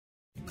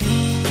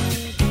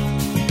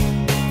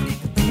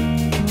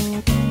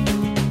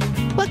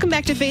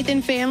back to Faith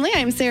and Family.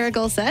 I'm Sarah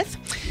Gulseth.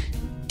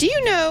 Do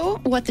you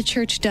know what the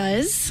church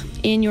does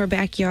in your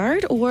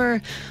backyard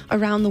or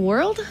around the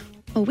world?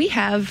 Well, we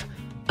have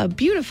a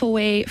beautiful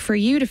way for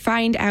you to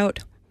find out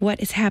what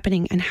is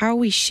happening and how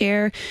we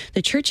share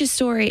the church's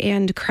story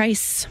and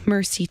Christ's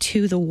mercy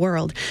to the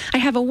world. I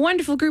have a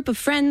wonderful group of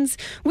friends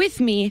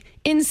with me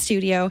in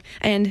studio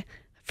and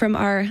from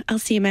our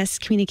LCMS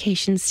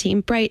communications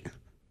team, bright,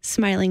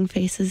 smiling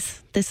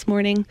faces this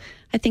morning.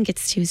 I think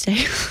it's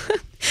Tuesday.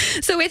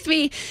 So with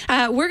me,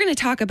 we're going to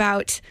talk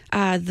about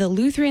the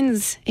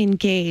Lutherans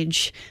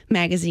Engage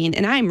magazine,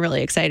 and I'm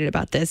really excited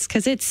about this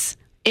because it's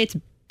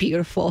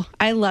beautiful.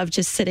 I love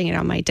just sitting it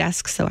on my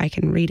desk so I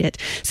can read it.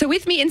 So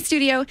with me in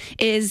studio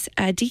is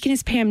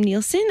Deaconess Pam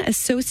Nielsen,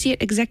 Associate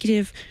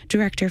Executive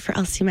Director for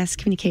LCMS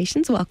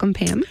Communications. Welcome,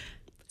 Pam.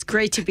 It's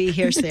great to be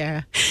here,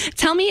 Sarah.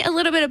 Tell me a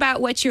little bit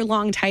about what your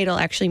long title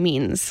actually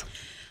means.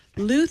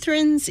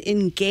 Lutherans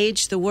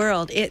Engage the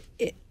World.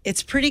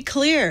 It's pretty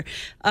clear.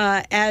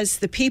 As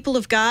the people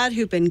of God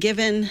who've been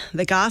given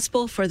the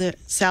gospel for the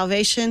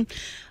salvation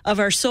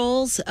of our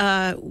souls,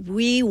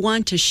 we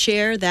want to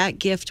share that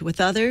gift with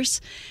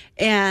others.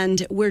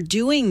 And we're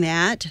doing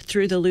that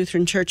through the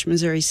Lutheran Church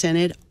Missouri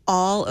Synod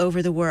all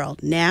over the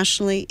world,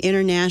 nationally,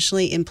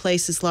 internationally, in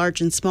places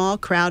large and small,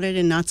 crowded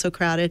and not so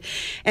crowded.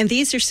 And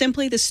these are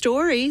simply the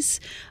stories,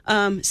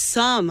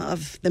 some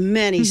of the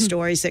many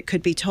stories that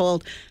could be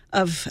told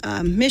of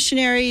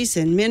missionaries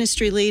and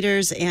ministry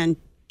leaders and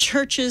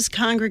churches,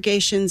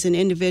 congregations, and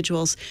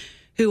individuals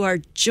who are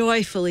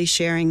joyfully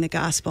sharing the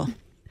gospel.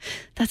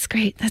 That's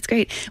great. That's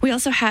great. We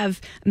also have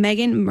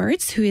Megan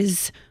Mertz, who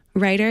is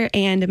writer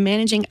and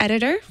managing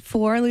editor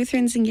for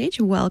Lutherans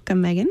Engage.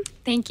 Welcome, Megan.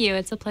 Thank you.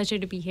 It's a pleasure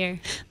to be here.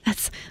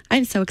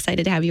 I'm so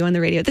excited to have you on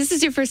the radio. This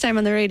is your first time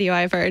on the radio,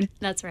 I've heard.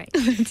 That's right.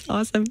 It's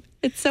awesome.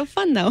 It's so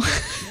fun, though.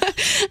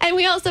 And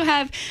we also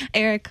have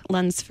Eric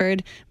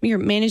Lunsford. You're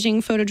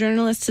managing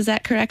photojournalist. Is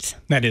that correct?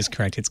 That is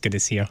correct. It's good to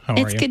see you. How are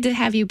you? It's good to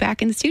have you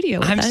back in the studio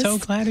with us. I'm so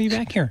glad to be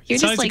back here. You're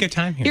It's just always a good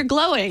time here. You're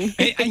glowing.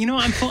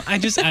 I'm full. I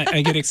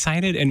get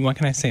excited, and what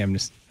can I say? I'm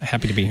just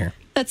happy to be here.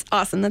 That's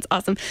awesome. That's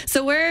awesome.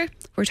 So we're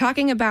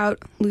talking about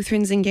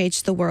Lutherans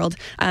Engage the World.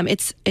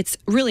 It's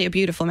really a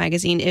beautiful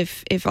magazine.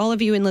 If all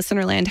of you in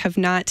listener land have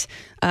not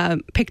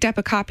picked up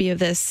a copy of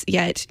this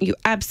yet, you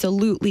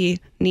absolutely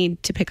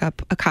need to pick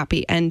up a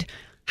copy. And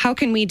how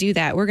can we do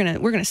that? We're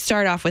gonna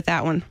start off with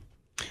that one.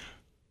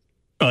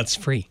 Oh, it's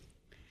free.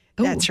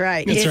 That's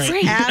right. It's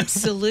free.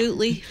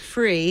 Absolutely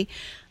free.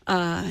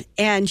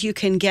 And you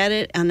can get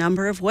it a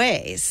number of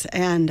ways.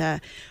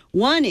 And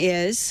one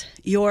is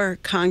your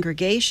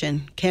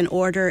congregation can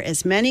order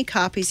as many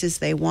copies as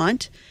they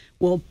want.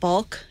 We'll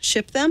bulk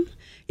ship them.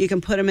 You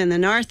can put them in the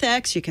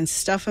narthex. You can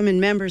stuff them in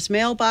members'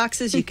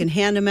 mailboxes. You can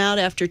hand them out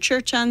after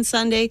church on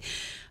Sunday.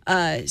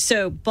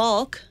 So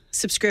bulk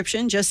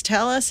subscription, just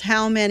tell us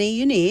how many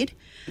you need.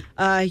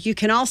 You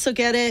can also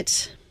get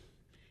it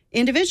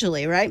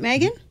individually, right,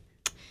 Megan?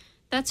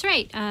 That's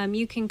right.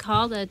 You can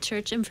call the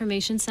Church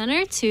Information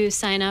Center to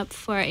sign up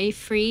for a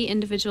free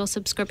individual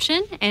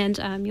subscription, and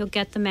you'll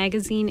get the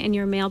magazine in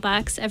your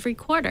mailbox every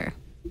quarter.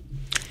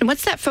 And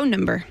what's that phone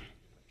number?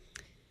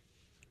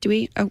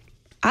 I'll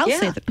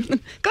say that.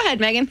 Go ahead,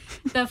 Megan.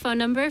 The phone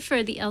number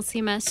for the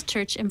LCMS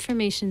Church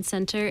Information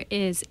Center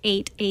is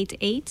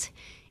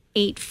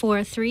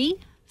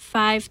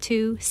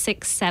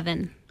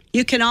 888-843-5267.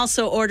 You can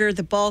also order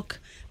the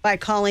bulk by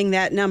calling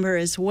that number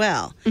as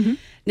well. Mm-hmm.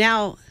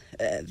 Now,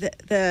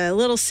 the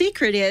little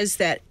secret is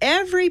that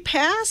every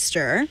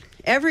pastor,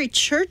 every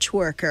church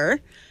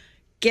worker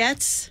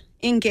gets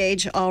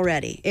Engage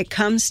already. It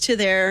comes to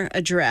their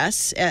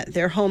address, at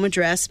their home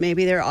address,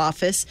 maybe their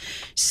office.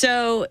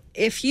 So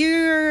if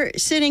you're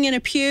sitting in a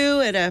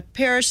pew at a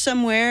parish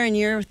somewhere and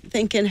you're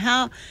thinking,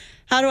 how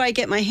do I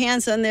get my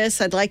hands on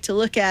this? I'd like to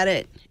look at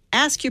it.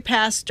 Ask your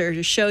pastor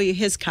to show you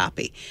his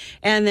copy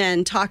and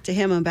then talk to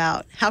him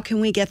about how can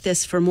we get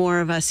this for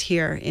more of us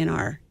here in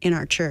our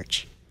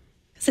church.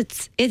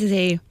 It is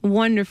a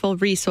wonderful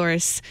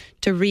resource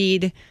to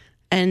read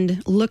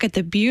and look at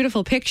the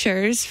beautiful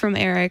pictures from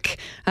Eric,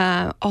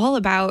 all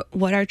about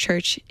what our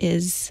church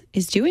is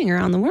doing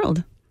around the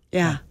world.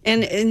 Yeah,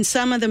 and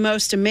some of the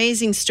most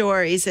amazing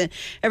stories. And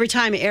every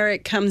time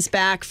Eric comes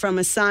back from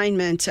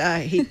assignment,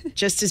 he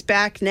just is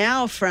back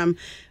now from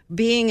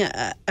being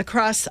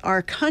across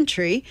our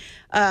country.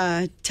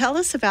 Tell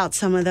us about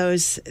some of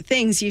those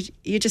things.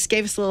 You just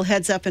gave us a little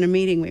heads up in a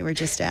meeting we were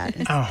just at.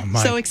 Oh,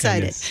 my So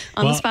excited. goodness.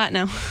 On the spot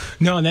now.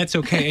 No, that's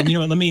okay. And you know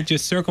what? Let me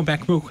just circle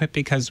back real quick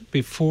because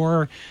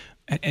before,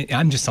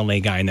 I'm just a lay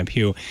guy in the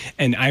pew,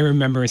 and I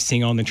remember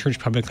seeing all the church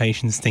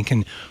publications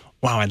thinking,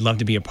 wow, I'd love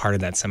to be a part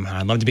of that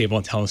somehow. I'd love to be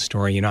able to tell a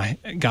story. You know,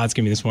 God's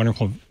given me this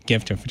wonderful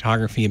gift of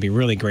photography. It'd be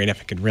really great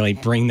if I could really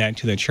bring that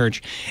to the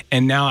church.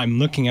 And now I'm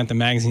looking at the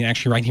magazine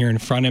actually right here in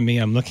front of me.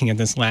 I'm looking at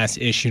this last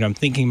issue, and I'm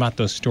thinking about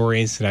those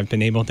stories that I've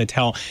been able to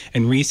tell.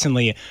 And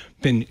recently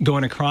been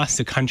going across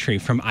the country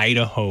from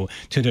Idaho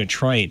to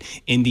Detroit,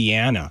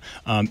 Indiana.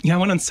 I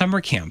went on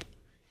summer camp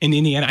in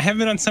Indiana. I haven't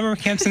been on summer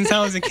camp since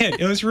I was a kid.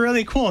 It was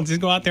really cool to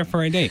go out there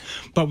for a day,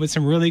 but with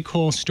some really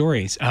cool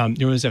stories.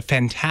 There was a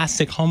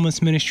fantastic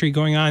homeless ministry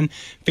going on,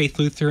 Faith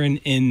Lutheran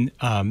in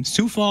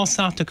Sioux Falls,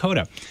 South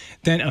Dakota.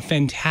 Then a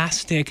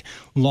fantastic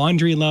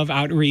laundry love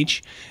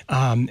outreach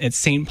at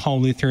St.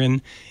 Paul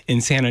Lutheran in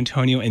San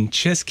Antonio, and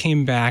just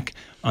came back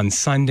on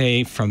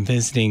Sunday from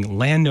visiting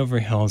Landover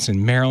Hills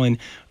in Maryland,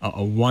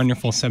 a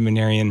wonderful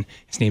seminarian.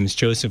 His name is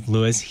Joseph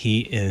Lewis.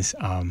 He is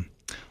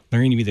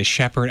learning to be the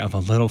shepherd of a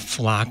little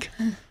flock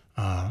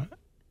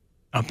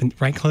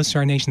right close to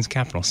our nation's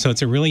capital. So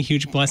it's a really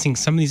huge blessing.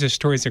 Some of these are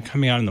stories that are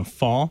coming out in the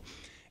fall,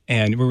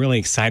 and we're really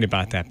excited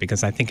about that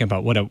because I think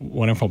about what a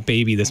wonderful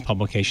baby this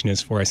publication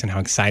is for us and how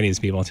excited it is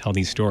to be able to tell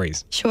these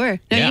stories. Sure.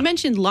 Now, Yeah. you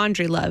mentioned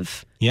laundry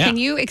love. Yeah. Can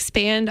you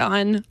expand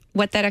on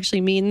what that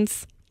actually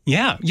means?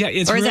 Yeah. It's Or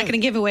is that really- going to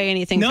give away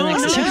anything for No,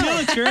 next show? no,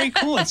 it's very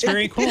cool. It's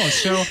very cool.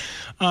 So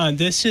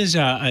this is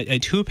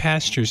two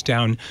pastors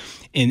down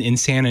in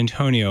San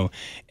Antonio,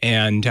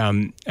 and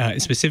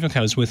specifically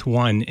I was with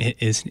one.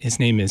 His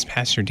name is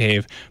Pastor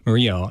Dave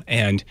Murillo,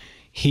 and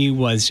he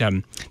was.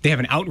 They have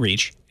an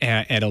outreach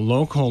at a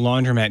local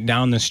laundromat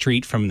down the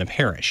street from the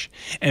parish.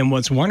 And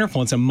what's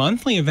wonderful, it's a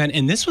monthly event,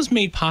 and this was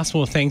made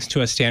possible thanks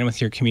to a Stand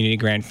With Your Community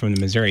grant from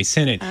the Missouri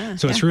Synod.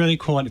 So it's really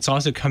cool, and it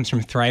also comes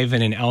from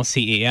Thriven and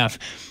LCEF.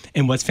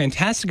 And what's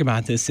fantastic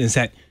about this is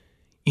that,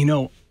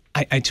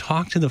 I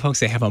talk to the folks.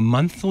 They have a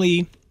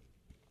monthly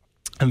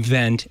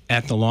event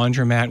at the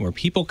laundromat where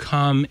people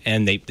come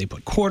and they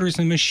put quarters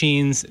in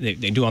machines. They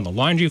do all the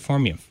laundry for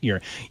them.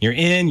 You're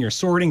in, you're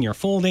sorting, you're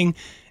folding,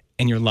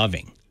 and you're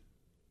loving.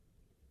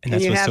 And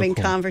that's you're what's so having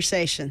cool.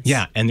 conversations.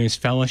 Yeah, and there's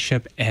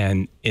fellowship,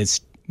 and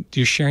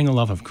you're sharing the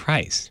love of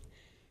Christ.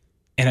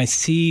 And I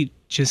see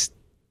just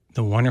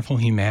the wonderful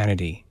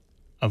humanity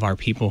of our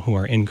people who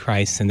are in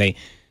Christ, and they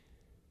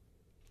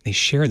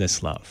share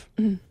this love.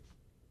 And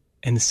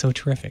it's so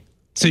terrific.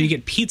 So you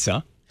get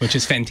pizza, which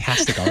is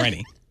fantastic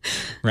already,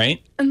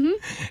 right?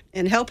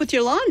 And help with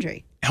your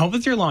laundry. Help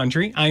with your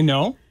laundry, I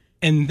know.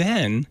 And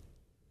then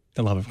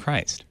the love of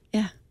Christ.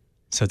 Yeah.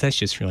 So that's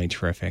just really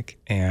terrific.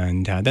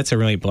 And that's a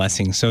really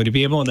blessing. So to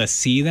be able to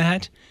see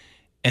that,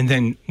 and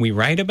then we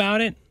write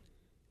about it,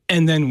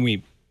 and then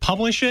we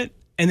publish it,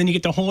 and then you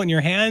get to hold it in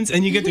your hands,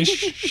 and you get to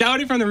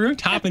shout it from the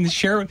rooftop and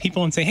share it with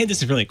people and say, hey,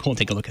 this is really cool.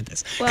 Take a look at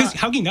this. Because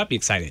how can you not be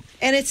excited?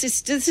 And this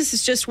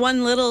is just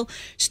one little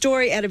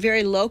story at a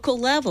very local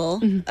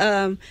level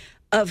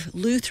of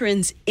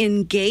Lutherans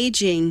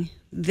engaging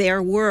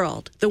their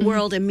world, the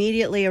world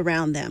immediately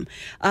around them,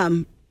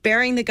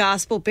 bearing the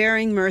gospel,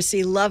 bearing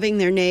mercy, loving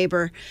their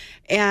neighbor,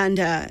 and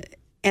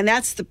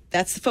that's the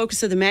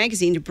focus of the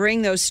magazine, to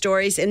bring those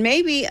stories. And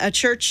maybe a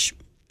church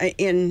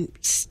in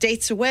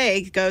states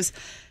away goes,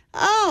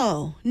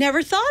 oh,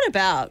 never thought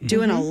about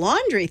doing a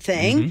laundry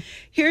thing.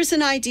 Here's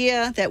an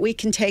idea that we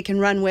can take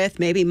and run with,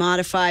 maybe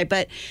modify.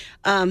 But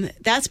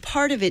that's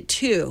part of it,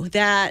 too,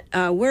 that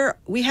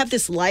we have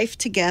this life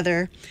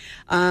together.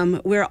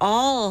 We're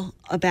all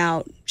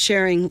about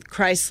sharing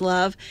Christ's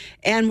love,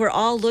 and we're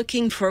all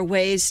looking for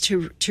ways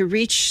to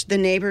reach the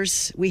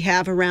neighbors we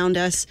have around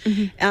us.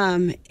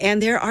 And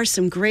there are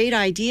some great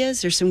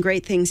ideas. There's some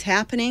great things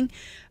happening.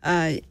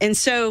 And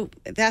so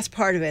that's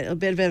part of it, a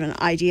bit of an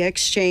idea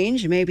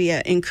exchange, maybe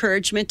an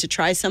encouragement to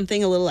try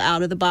something a little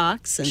out of the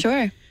box. And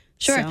Sure.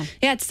 So-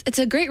 Yeah, it's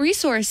a great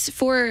resource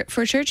for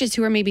churches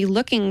who are maybe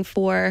looking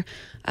for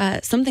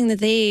something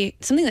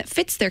that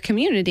fits their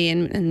community,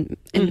 and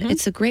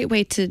it's a great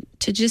way to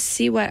just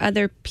see what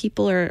other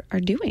people are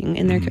doing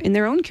in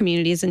their own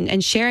communities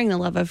and sharing the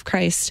love of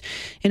Christ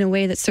in a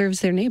way that serves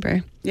their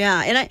neighbor.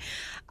 Yeah, and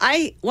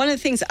I one of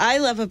the things I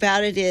love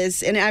about it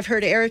is, and I've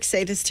heard Eric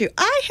say this too,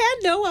 I had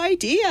no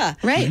idea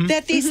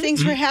that these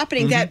things were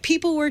happening, that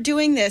people were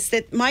doing this,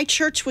 that my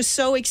church was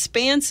so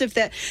expansive,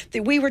 that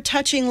we were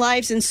touching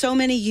lives in so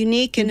many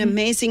unique and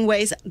amazing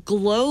ways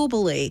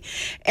globally.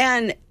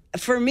 And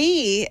for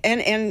me,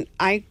 and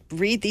I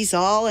read these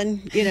all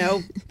and,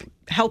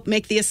 help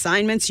make the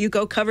assignments. You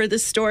go cover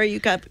this story,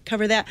 you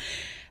cover that.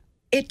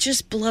 It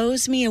just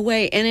blows me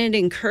away, and it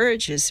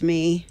encourages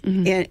me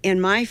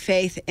in my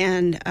faith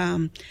and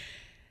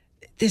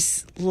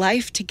this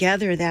life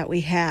together that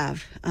we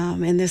have,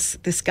 and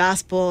this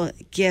gospel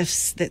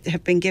gifts that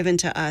have been given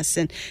to us,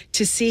 and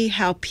to see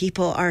how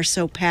people are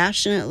so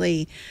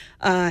passionately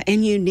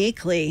and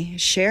uniquely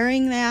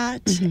sharing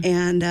that.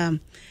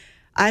 And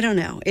I don't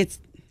know,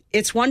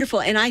 it's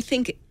wonderful, and I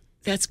think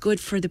that's good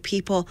for the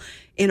people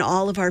in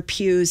all of our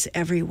pews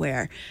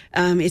everywhere.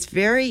 It's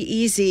very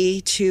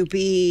easy to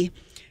be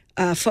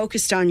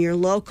focused on your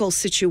local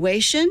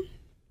situation,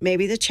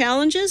 maybe the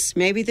challenges,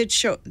 maybe the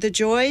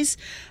joys,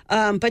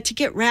 but to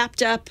get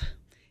wrapped up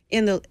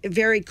in the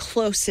very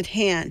close at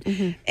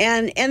hand.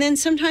 And then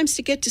sometimes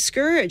to get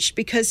discouraged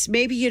because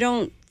maybe you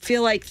don't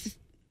feel like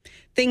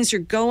things are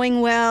going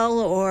well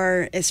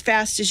or as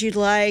fast as you'd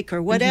like or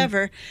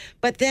whatever,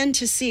 but then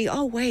to see,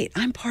 oh, wait,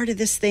 I'm part of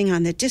this thing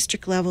on the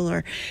district level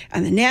or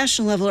on the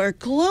national level or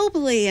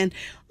globally, and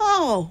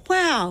oh,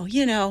 wow,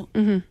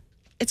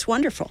 it's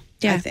wonderful,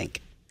 Yeah. I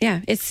think.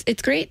 Yeah, it's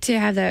great to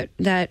have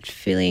that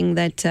feeling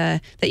that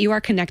that you are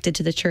connected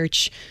to the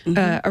church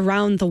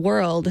around the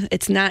world.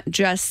 It's not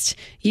just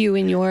you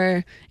in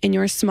your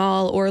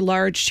small or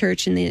large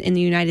church in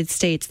the United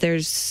States.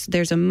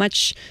 There's a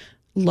much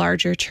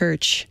larger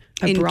church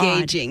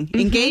abroad.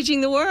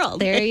 Engaging the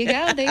world. There you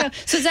go.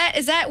 So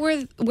is that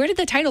where did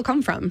the title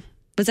come from?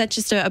 Was that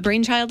just a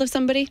brainchild of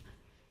somebody?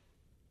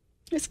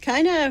 It's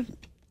kind of,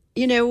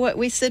 what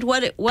we said.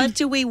 What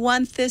do we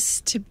want this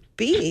to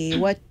be?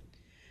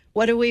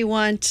 What do we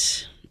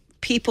want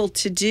people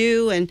to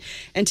do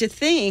and to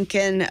think?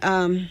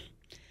 And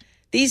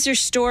these are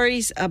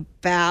stories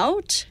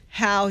about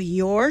how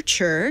your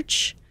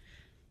church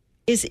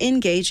is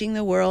engaging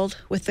the world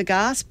with the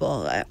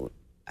gospel.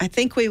 I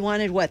think we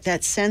wanted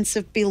that sense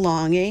of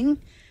belonging,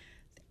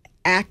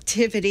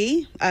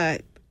 activity.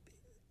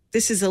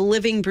 This is a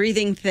living,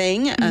 breathing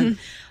thing.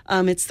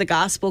 It's the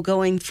gospel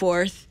going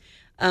forth.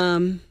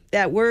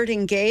 That word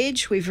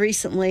engage, we've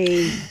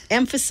recently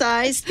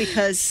emphasized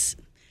because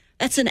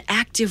that's an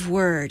active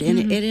word,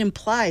 and it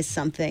implies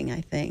something,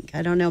 I think.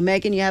 I don't know.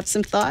 Megan, you have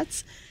some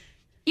thoughts?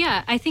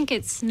 Yeah, I think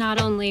it's not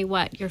only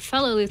what your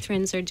fellow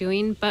Lutherans are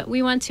doing, but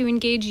we want to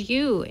engage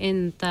you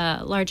in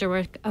the larger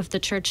work of the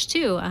church,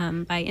 too,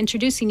 by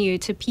introducing you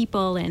to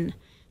people in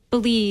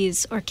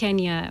Belize or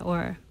Kenya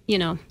or,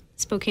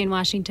 Spokane,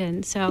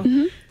 Washington.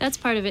 So that's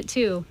part of it,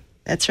 too.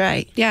 That's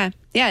right. Yeah.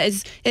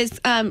 Is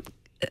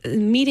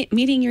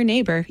meeting your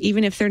neighbor,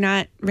 even if they're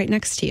not right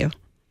next to you,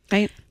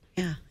 right?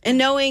 Yeah, and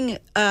knowing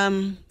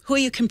who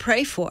you can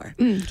pray for.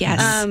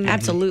 Yes,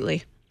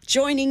 absolutely.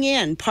 Joining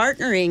in,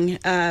 partnering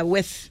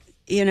with,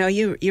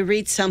 you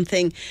read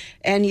something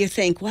and you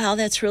think, wow,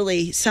 that's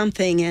really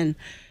something. And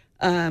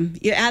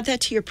you add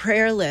that to your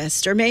prayer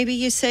list. Or maybe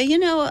you say,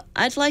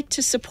 I'd like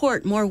to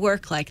support more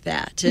work like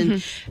that.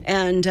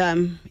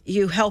 And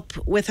you help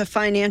with a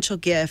financial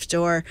gift.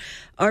 Or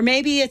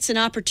maybe it's an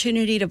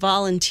opportunity to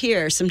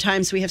volunteer.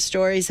 Sometimes we have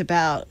stories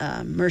about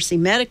Mercy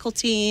medical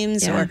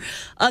teams or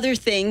other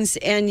things.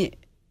 And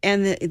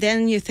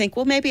then you think,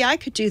 well, maybe I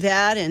could do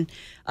that, and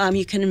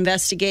you can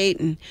investigate.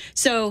 And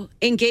so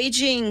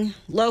engaging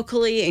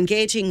locally,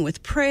 engaging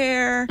with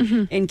prayer,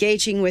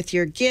 engaging with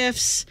your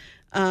gifts,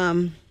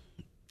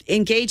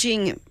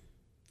 engaging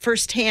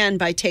firsthand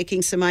by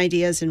taking some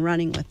ideas and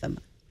running with them.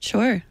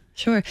 Sure.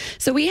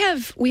 So we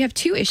have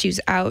 2 issues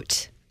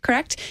out,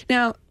 correct?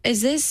 Now,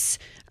 is this...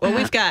 Well,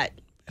 we've got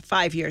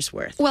 5 years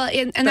worth. Well,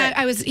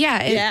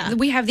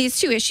 we have these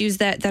 2 issues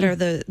that are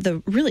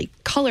the really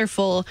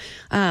colorful,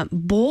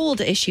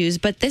 bold issues,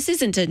 but this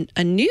isn't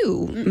a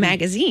new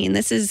magazine.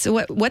 This is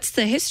what's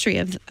the history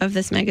of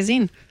this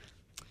magazine?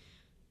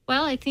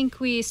 Well, I think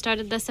we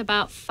started this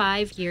about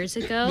 5 years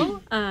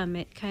ago.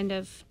 It kind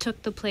of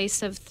took the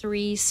place of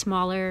 3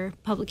 smaller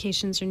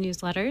publications or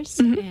newsletters,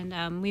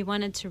 and we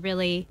wanted to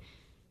really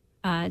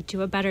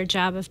do a better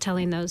job of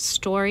telling those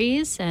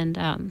stories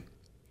and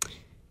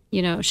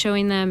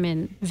showing them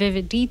in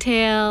vivid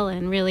detail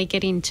and really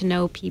getting to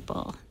know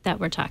people that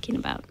we're talking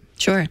about.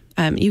 Sure.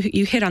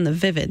 You hit on the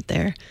vivid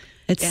there.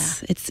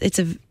 It's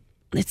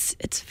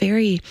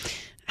very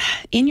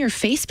in your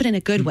face, but in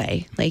a good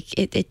way. Like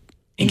it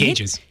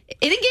engages.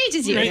 It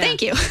engages you. Yeah.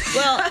 Thank you.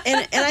 Well,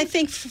 and I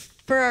think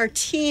for our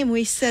team,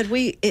 we said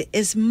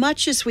as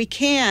much as we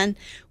can,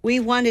 we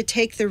want to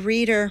take the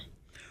reader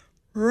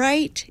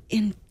right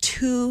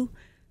into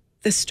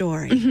the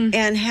story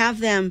and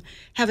have them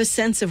have a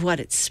sense of what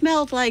it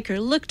smelled like or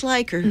looked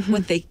like or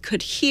what they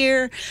could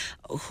hear,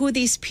 who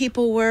these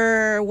people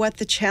were, what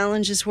the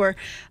challenges were.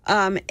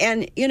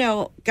 And,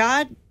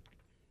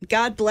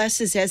 God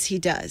blesses as he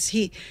does.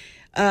 He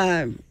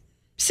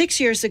 6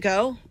 years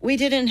ago, we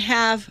didn't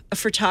have a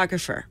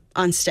photographer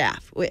on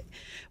staff.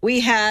 We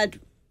had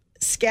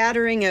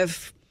scattering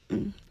of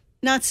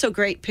not so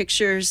great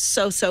pictures,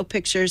 so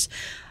pictures.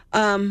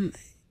 And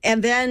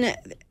then,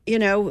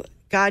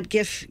 God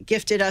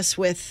gifted us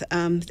with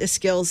the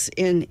skills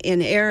in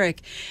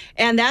Eric,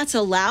 and that's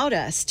allowed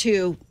us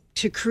to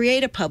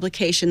create a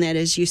publication that,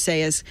 as you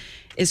say,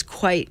 is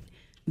quite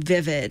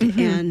vivid.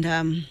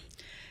 And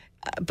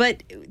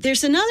but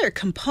there's another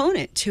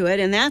component to it,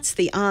 and that's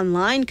the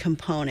online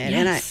component.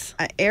 Yes.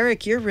 And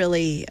Eric, you're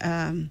really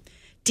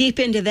deep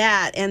into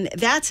that, and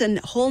that's a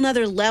whole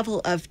nother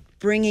level of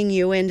bringing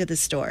you into the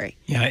story.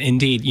 Yeah,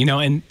 indeed.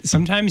 And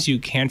sometimes you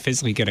can't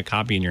physically get a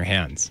copy in your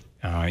hands.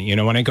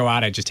 When I go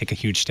out, I just take a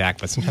huge stack,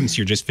 but sometimes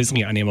you're just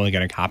physically unable to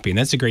get a copy. And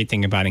that's the great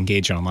thing about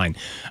Engage Online.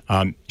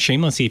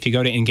 Shamelessly, if you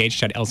go to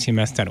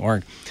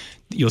engage.lcms.org,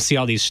 you'll see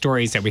all these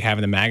stories that we have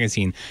in the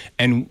magazine.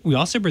 And we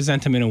also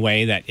present them in a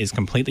way that is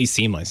completely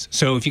seamless.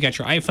 So if you got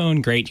your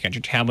iPhone, great. You got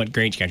your tablet,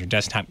 great. You got your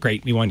desktop,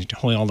 great. We want it to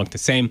totally all look the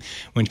same.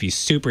 We want it to be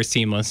super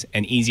seamless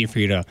and easy for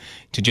you to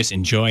just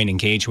enjoy and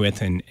engage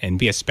with and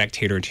be a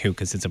spectator too,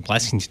 because it's a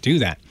blessing to do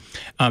that.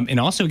 It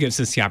also gives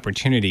us the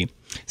opportunity,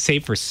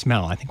 save for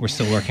smell. I think we're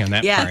still working on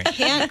that part. Yeah,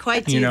 can't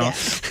quite do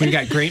that. We've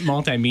got great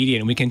multimedia,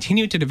 and we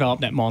continue to develop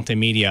that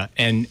multimedia.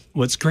 And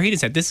what's great is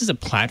that this is a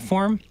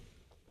platform,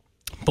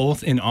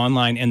 both in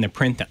online and the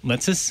print, that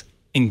lets us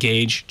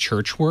engage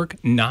church work,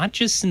 not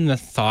just in the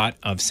thought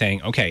of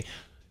saying, okay,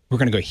 we're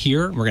going to go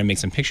here, we're going to make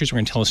some pictures, we're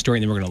going to tell a story,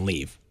 and then we're going to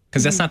leave.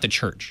 Because that's not the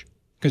church.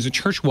 Because the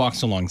church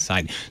walks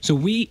alongside. So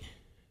we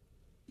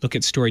look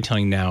at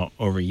storytelling now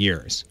over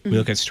years. We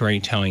look at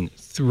storytelling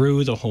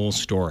through the whole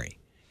story.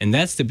 And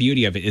that's the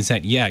beauty of it, is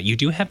that, yeah, you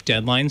do have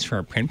deadlines for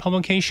a print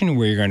publication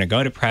where you're going to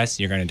go to press,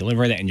 you're going to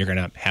deliver that, and you're going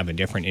to have a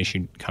different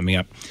issue coming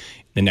up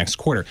the next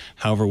quarter.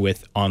 However,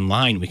 with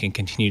online, we can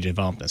continue to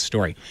develop the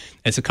story.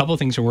 It's a couple of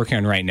things we're working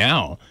on right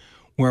now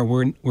where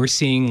we're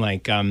seeing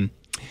like,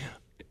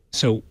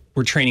 so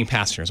we're training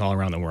pastors all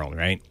around the world,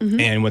 right?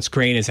 And what's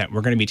great is that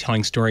we're going to be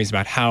telling stories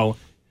about how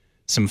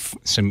some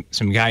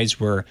guys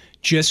were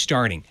just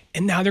starting,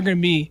 and now they're going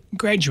to be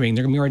graduating,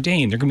 they're going to be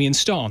ordained, they're going to be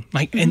installed.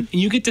 Like, and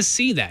you get to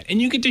see that,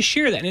 and you get to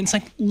share that, and it's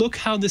like, look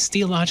how this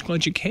theological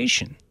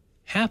education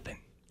happened,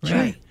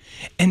 right?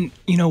 And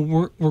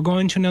we're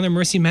going to another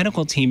Mercy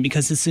Medical team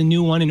because it's a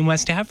new one in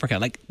West Africa.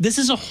 Like, this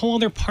is a whole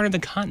other part of the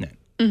continent.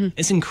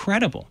 It's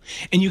incredible,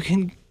 and you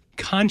can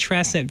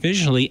contrast that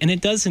visually, and it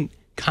doesn't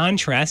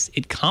contrast;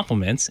 it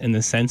complements, in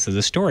the sense of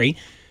the story,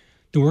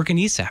 the work in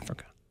East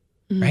Africa.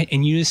 Right.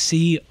 And you just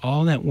see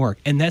all that work.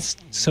 And that's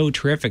so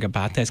terrific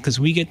about this, because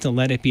we get to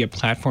let it be a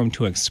platform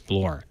to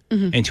explore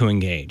and to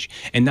engage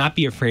and not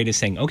be afraid of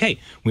saying, okay,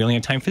 we only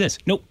have time for this.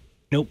 Nope.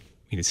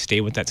 We just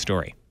stay with that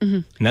story.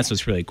 And that's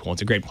what's really cool.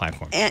 It's a great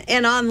platform.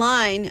 And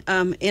online,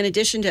 in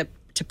addition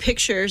to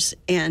pictures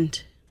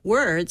and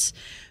words,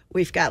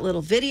 we've got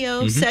little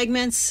video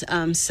segments.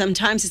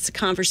 Sometimes it's a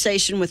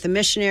conversation with the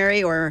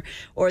missionary or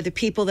the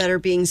people that are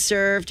being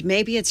served.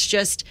 Maybe it's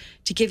just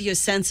to give you a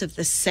sense of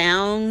the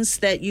sounds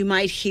that you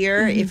might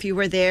hear if you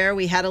were there.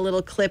 We had a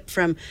little clip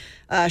from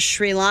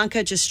Sri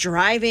Lanka, just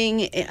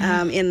driving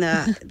in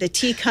the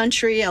tea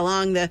country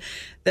along the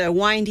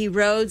windy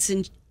roads,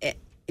 and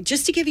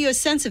just to give you a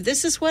sense of,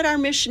 this is what our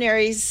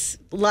missionaries'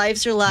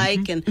 lives are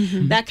like, and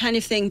that kind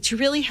of thing, to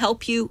really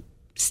help you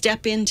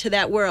step into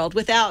that world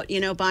without,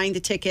 buying the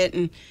ticket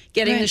and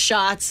getting the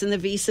shots and the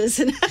visas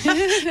and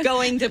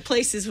going to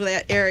places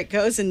where Eric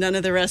goes and none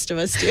of the rest of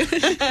us do.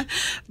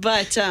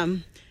 But,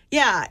 and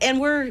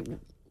we're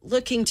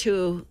looking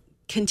to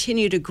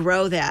continue to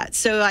grow that.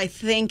 So I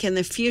think in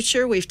the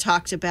future, we've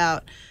talked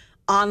about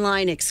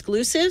online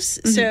exclusives.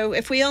 So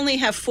if we only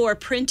have 4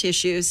 print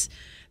issues,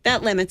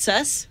 that limits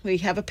us. We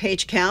have a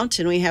page count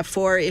and we have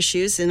 4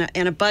 issues and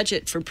a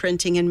budget for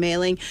printing and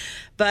mailing.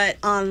 But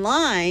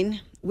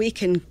online, we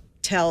can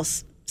tell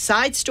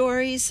side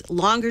stories,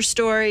 longer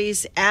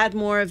stories, add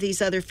more of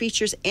these other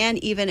features, and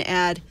even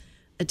add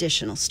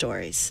additional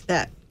stories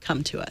that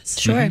come to us.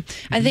 Sure.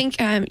 I think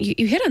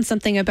you hit on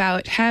something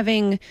about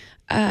having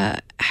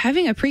a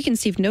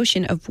preconceived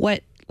notion of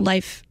what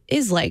life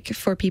is like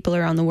for people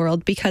around the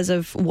world because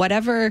of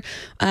whatever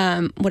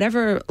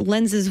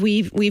lenses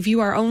we view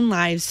our own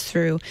lives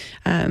through.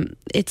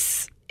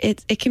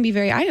 It can be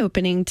very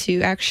eye-opening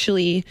to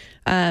actually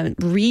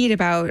read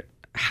about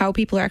how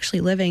people are actually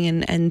living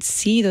and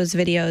see those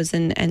videos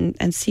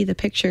and see the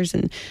pictures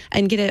and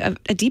get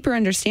a deeper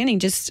understanding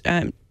just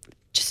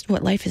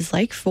what life is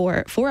like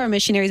for our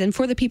missionaries and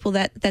for the people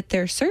that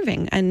they're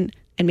serving and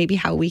maybe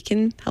how we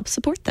can help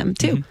support them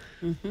too.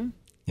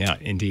 Yeah,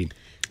 indeed.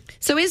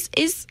 So is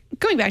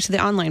going back to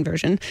the online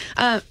version,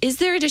 is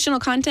there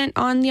additional content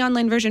on the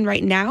online version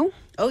right now?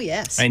 Oh,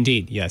 yes.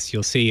 Indeed, yes.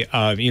 You'll see,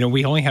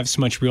 we only have so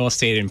much real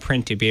estate in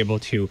print to be able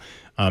to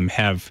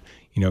have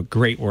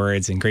great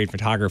words and great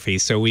photography.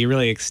 So we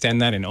really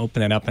extend that and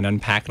open it up and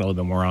unpack it a little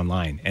bit more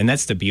online. And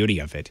that's the beauty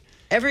of it.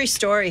 Every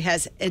story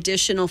has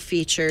additional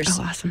features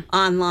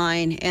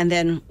online, and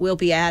then we'll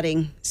be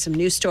adding some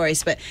new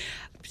stories. But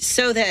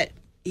so that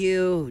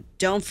you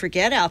don't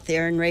forget out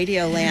there in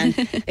Radio Land,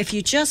 if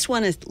you just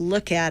want to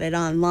look at it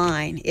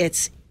online,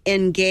 it's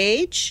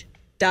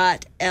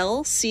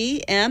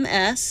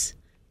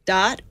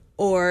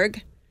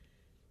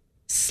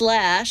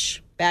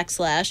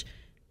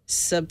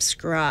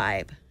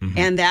engage.lcms.org/subscribe.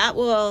 And that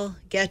will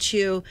get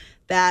you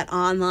that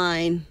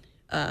online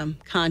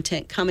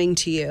content coming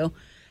to you.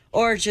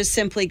 Or just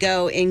simply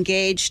go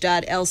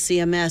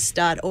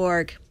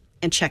engage.lcms.org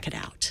and check it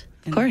out.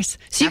 Of course.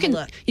 So you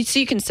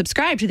can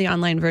subscribe to the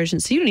online version,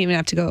 so you don't even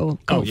have to go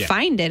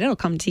find it. It'll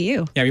come to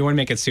you. Yeah, we want to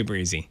make it super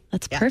easy.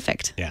 That's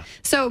perfect. Yeah.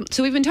 So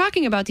we've been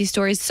talking about these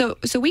stories. So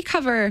we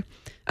cover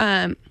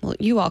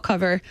you all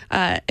cover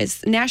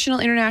it's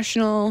national,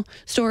 international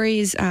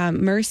stories,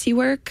 mercy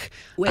work,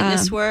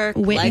 witness work,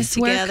 life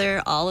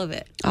together, all of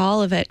it.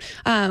 All of it.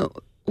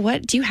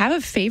 What do you have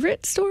a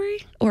favorite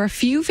story or a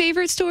few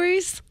favorite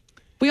stories?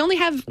 We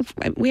have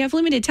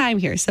limited time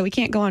here, so we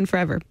can't go on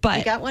forever. But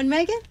you got one,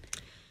 Megan?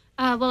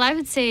 Well, I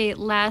would say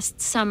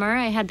last summer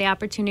I had the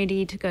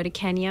opportunity to go to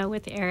Kenya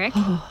with Eric,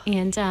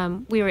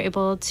 and we were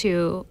able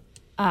to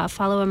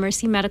follow a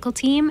Mercy Medical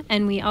team,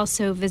 and we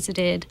also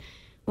visited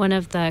one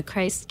of the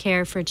Christ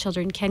Care for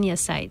Children Kenya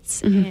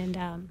sites. And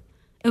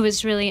it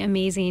was really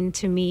amazing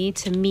to me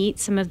to meet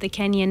some of the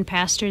Kenyan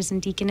pastors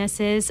and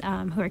deaconesses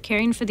who are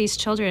caring for these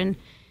children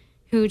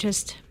who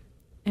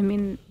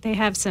they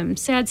have some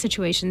sad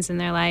situations in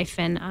their life,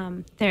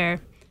 and they're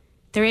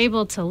they're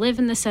able to live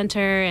in the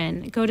center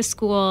and go to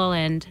school,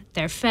 and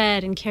they're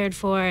fed and cared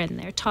for, and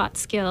they're taught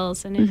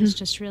skills. And it was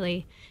just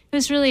really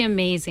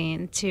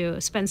amazing to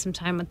spend some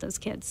time with those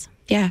kids.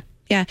 Yeah.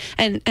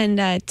 And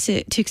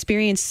to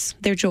experience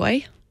their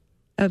joy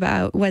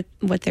about what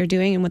they're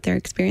doing and what they're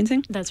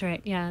experiencing. That's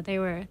right. Yeah, they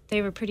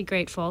were pretty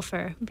grateful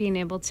for being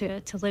able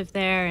to live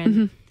there,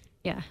 and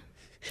yeah.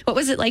 What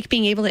was it like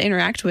being able to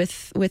interact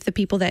with the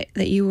people that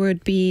you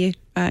would be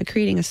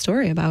creating a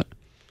story about?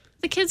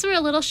 The kids were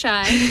a little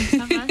shy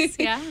of us.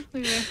 Yeah,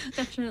 we were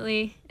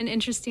definitely an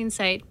interesting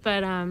sight.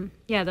 But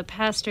yeah, the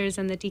pastors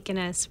and the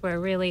deaconess were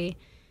really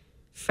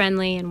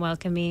friendly and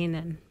welcoming.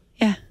 And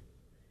yeah.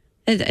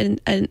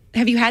 And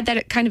have you had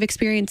that kind of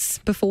experience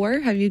before?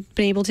 Have you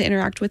been able to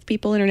interact with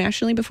people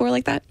internationally before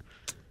like that?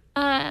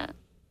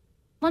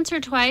 Once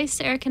or twice.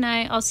 Eric and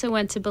I also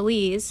went to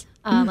Belize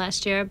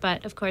last year,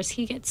 but of course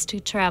he gets to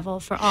travel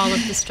for all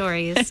of the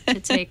stories to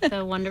take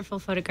the wonderful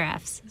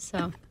photographs.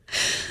 So,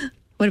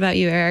 what about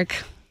you,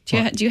 Eric?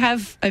 Do you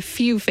have a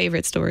few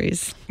favorite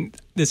stories?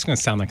 This is going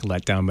to sound like a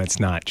letdown, but it's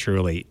not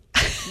truly.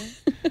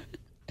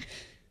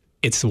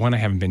 It's the one I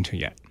haven't been to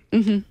yet.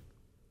 Mm-hmm.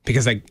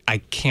 Because I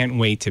can't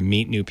wait to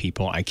meet new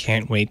people. I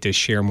can't wait to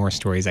share more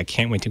stories. I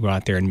can't wait to go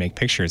out there and make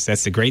pictures.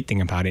 That's the great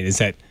thing about it, is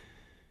that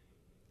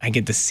I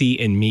get to see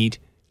and meet.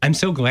 I'm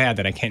so glad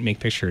that I can't make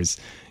pictures,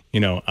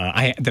 that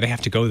I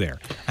have to go there.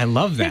 I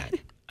love that.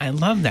 I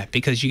love that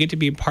because you get to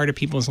be a part of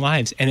people's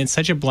lives. And it's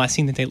such a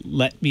blessing that they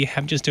let me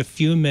have just a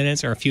few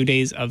minutes or a few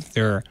days of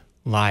their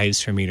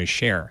lives for me to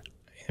share.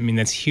 I mean,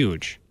 that's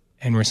huge.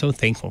 And we're so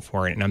thankful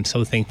for it. And I'm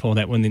so thankful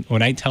that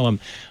when I tell them,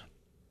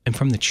 I'm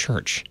from the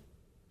church,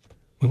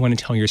 we want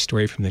to tell your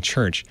story from the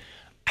church,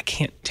 I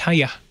can't tell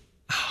you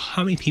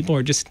how many people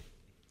are just,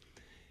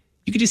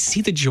 you could just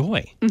see the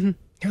joy. Mm-hmm.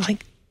 They're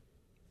like,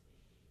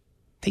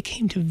 they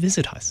came to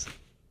visit us.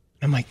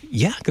 I'm like,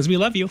 yeah, because we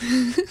love you.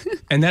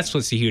 And that's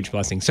what's a huge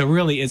blessing. So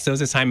really, it's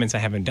those assignments I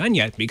haven't done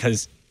yet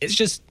because it's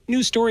just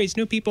new stories,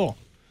 new people.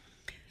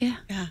 Yeah.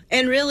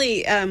 And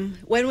really,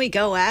 when we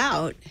go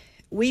out,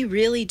 we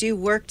really do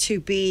work to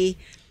be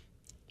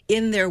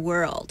in their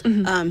world.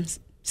 Mm-hmm.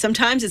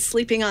 Sometimes it's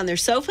sleeping on their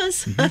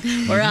sofas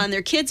or on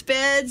their kids'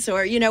 beds,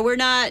 or, we're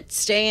not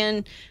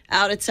staying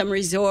out at some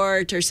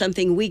resort or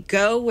something. We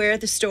go where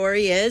the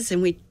story is,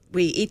 and we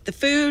eat the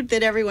food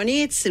that everyone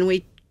eats, and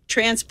we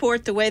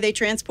transport the way they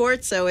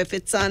transport. So if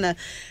it's on the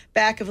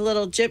back of a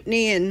little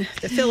jeepney in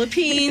the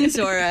Philippines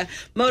or a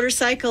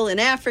motorcycle in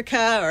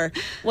Africa or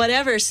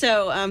whatever.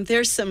 So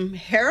there's some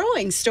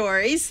harrowing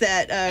stories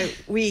that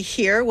we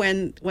hear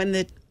when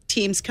the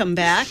teams come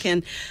back,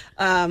 and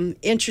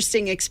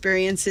interesting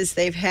experiences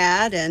they've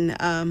had,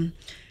 and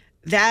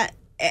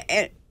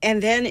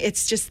and then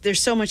it's just,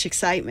 there's so much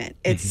excitement.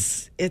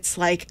 It's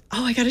like,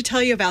 oh, I got to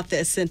tell you about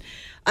this, and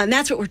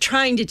that's what we're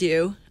trying to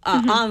do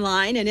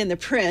online and in the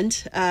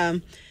print,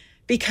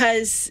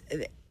 because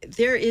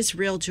there is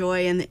real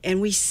joy,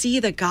 and we see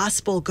the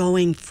gospel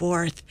going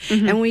forth,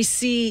 and we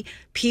see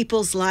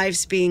people's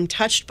lives being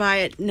touched by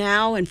it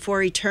now and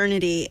for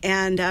eternity,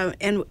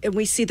 and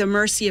we see the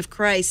mercy of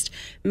Christ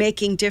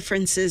making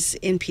differences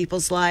in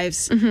people's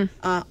lives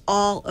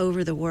all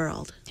over the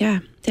world. Yeah.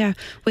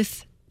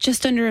 With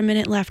just under a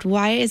minute left,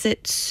 why is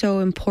it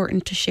so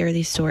important to share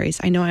these stories?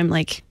 I know I'm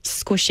like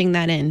squishing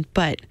that in,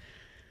 but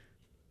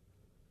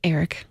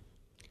Eric,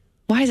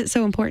 why is it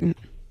so important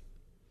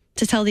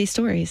to tell these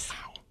stories?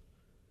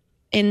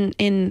 We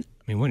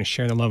want to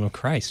share the love of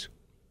Christ.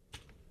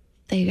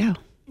 There you go.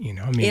 In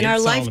our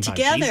life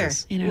together.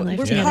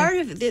 We're part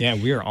of it. Yeah,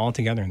 we are all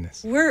together in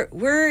this.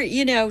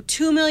 We're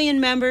 2 million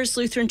members,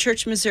 Lutheran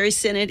Church Missouri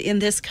Synod in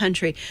this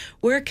country.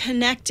 We're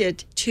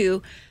connected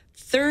to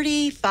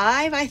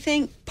 35, I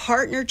think,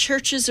 partner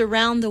churches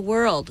around the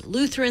world.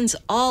 Lutherans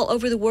all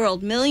over the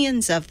world,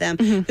 millions of them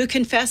who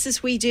confess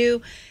as we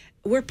do.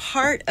 We're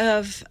part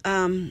of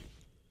an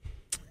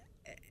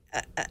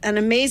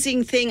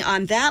amazing thing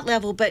on that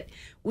level, but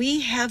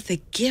we have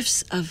the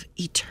gifts of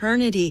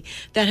eternity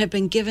that have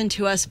been given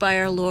to us by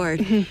our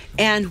Lord,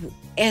 and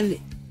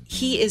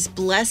He is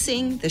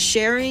blessing the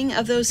sharing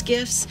of those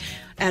gifts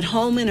at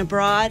home and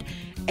abroad,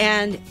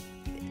 and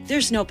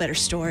there's no better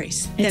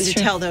stories than to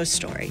tell those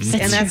stories.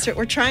 And that's what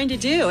we're trying to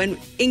do. And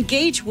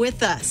engage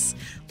with us.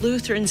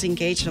 Lutherans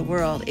Engage the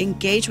World.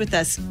 Engage with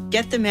us.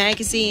 Get the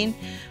magazine.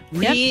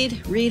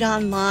 Read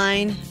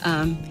online.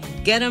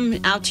 Get them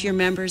out to your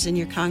members and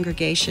your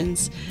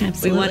congregations.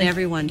 Absolutely. We want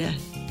everyone to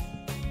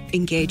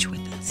engage with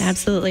us.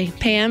 Absolutely.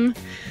 Pam,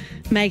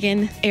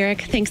 Megan,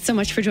 Eric, thanks so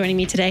much for joining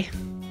me today.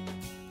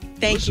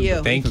 Thank you.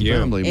 Thank Faith you.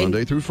 and Family,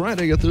 Monday through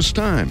Friday at this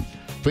time.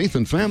 Faith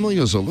and Family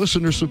is a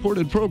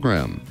listener-supported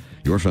program.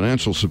 Your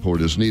financial support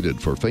is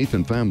needed for Faith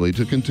and Family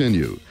to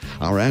continue.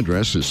 Our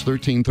address is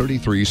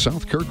 1333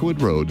 South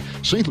Kirkwood Road,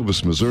 St.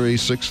 Louis, Missouri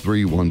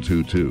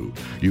 63122.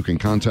 You can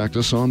contact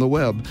us on the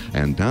web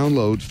and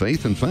download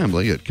Faith and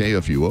Family at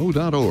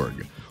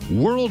kfuo.org.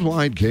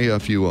 Worldwide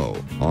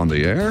KFUO, on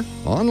the air,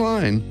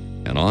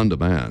 online, and on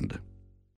demand.